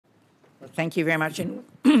Thank you very much, and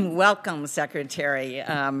welcome, Secretary.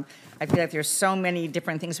 I feel like there's so many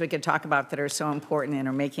different things we could talk about that are so important and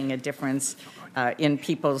are making a difference in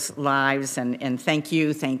people's lives. And thank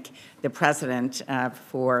the President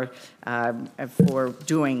for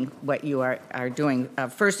doing what you are doing.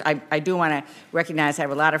 First, I do want to recognize I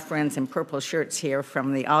have a lot of friends in purple shirts here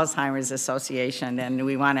from the Alzheimer's Association, and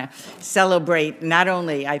we want to celebrate not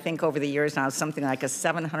only, I think over the years now, something like a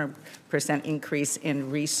 700% increase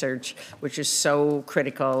in research, which is so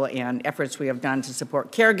critical, and efforts we have done to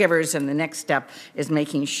support caregivers. And the next step is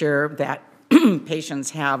making sure that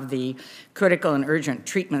patients have the critical and urgent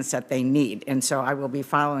treatments that they need. And so I will be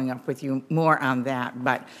following up with you more on that.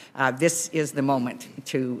 But this is the moment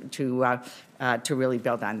to really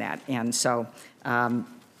build on that. And so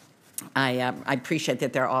I appreciate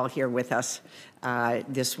that they're all here with us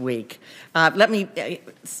this week. Let me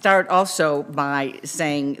start also by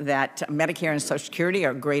saying that Medicare and Social Security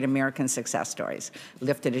are great American success stories,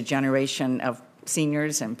 lifted a generation of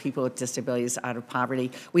seniors and people with disabilities out of poverty.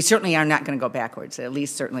 We certainly are not going to go backwards. At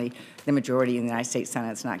least certainly the majority in the United States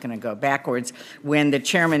Senate is not going to go backwards. When the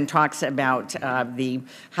chairman talks about the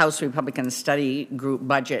House Republican Study Group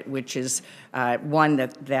budget, which is one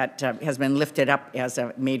that has been lifted up as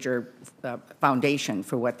a major foundation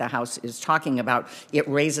for what the House is talking about, it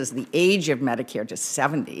raises the age of Medicare to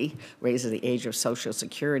 70, raises the age of Social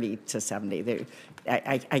Security to 70.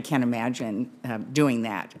 I can't imagine doing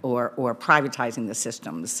that or privatizing the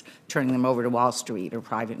systems, turning them over to Wall Street or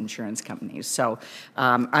private insurance companies. So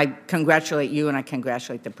I congratulate you and I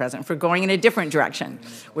congratulate the President for going in a different direction,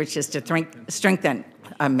 which is to strengthen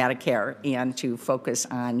Medicare and to focus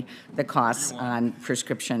on the costs on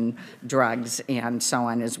prescription drugs and so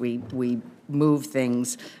on as we move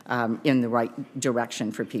things in the right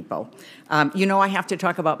direction for people. You know, I have to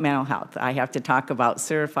talk about mental health. I have to talk about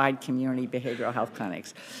certified community behavioral health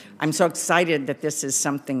clinics. I'm so excited that this is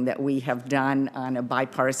something that we have done on a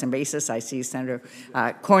bipartisan basis. I see Senator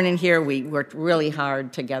Cornyn here. We worked really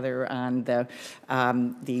hard together on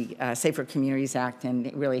the Safer Communities Act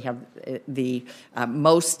and really have the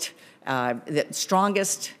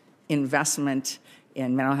strongest investment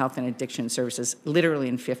in mental health and addiction services literally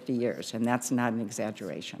in 50 years, and that's not an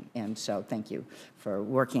exaggeration. And so thank you for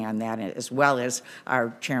working on that, as well as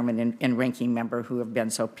our chairman and ranking member who have been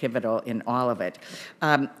so pivotal in all of it.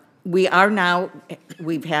 We've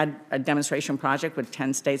had a demonstration project with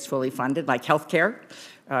 10 states fully funded, like healthcare,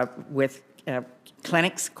 with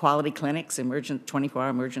clinics, quality clinics, 24-hour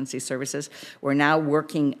emergency services. We're now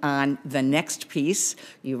working on the next piece.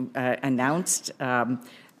 You announced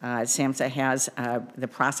SAMHSA has the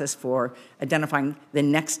process for identifying the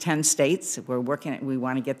next 10 states. We're working, we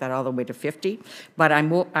want to get that all the way to 50. But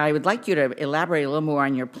I would like you to elaborate a little more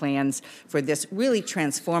on your plans for this really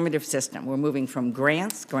transformative system. We're moving from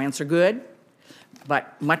grants. Grants are good,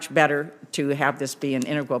 but much better to have this be an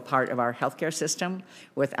integral part of our healthcare system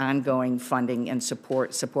with ongoing funding and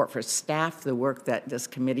support for staff, the work that this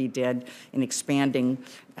committee did in expanding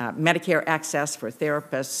Medicare access for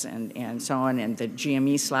therapists and so on, and the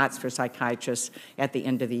GME slots for psychiatrists at the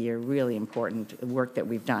end of the year, really important work that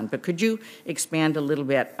we've done. But could you expand a little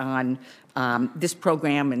bit on this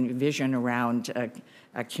program and vision around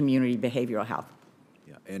community behavioral health?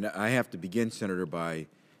 Yeah, and I have to begin, Senator, by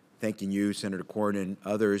thanking you, Senator Cornyn,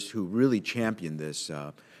 others who really championed this.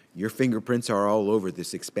 Your fingerprints are all over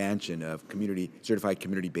this expansion of certified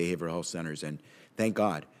community behavioral health centers, and thank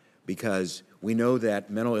God, because we know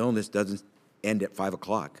that mental illness doesn't end at 5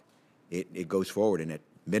 o'clock. It goes forward, and at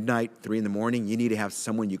midnight, 3 in the morning, you need to have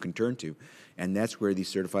someone you can turn to, and that's where these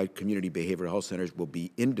certified community behavioral health centers will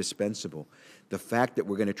be indispensable. The fact that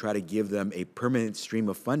we're going to try to give them a permanent stream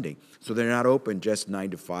of funding, so they're not open just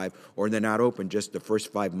 9 to 5, or they're not open just the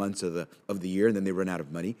first 5 months of the year, and then they run out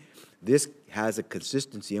of money. This has a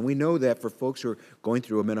consistency, and we know that for folks who are going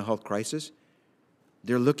through a mental health crisis,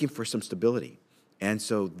 they're looking for some stability. And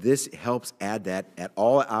so this helps add that at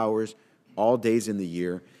all hours, all days in the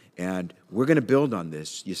year, and we're going to build on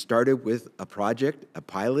this. You started with a project, a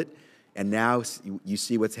pilot, and now you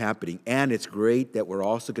see what's happening. And it's great that we're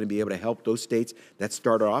also going to be able to help those states that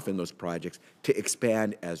started off in those projects to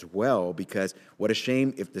expand as well, because what a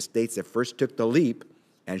shame if the states that first took the leap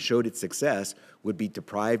and showed its success would be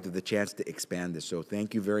deprived of the chance to expand this. So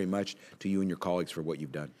thank you very much to you and your colleagues for what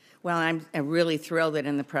you've done. Well, I'm really thrilled that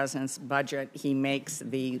in the President's budget, he makes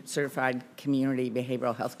the certified community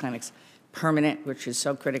behavioral health clinics permanent, which is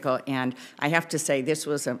so critical. And I have to say, this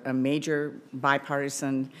was a major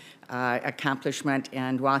bipartisan accomplishment.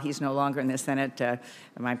 And while he's no longer in the Senate,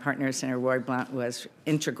 my partner, Senator Roy Blunt, was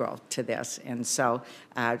integral to this. And so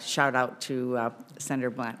shout out to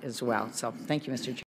Senator Blunt as well. So thank you, Mr. Chair.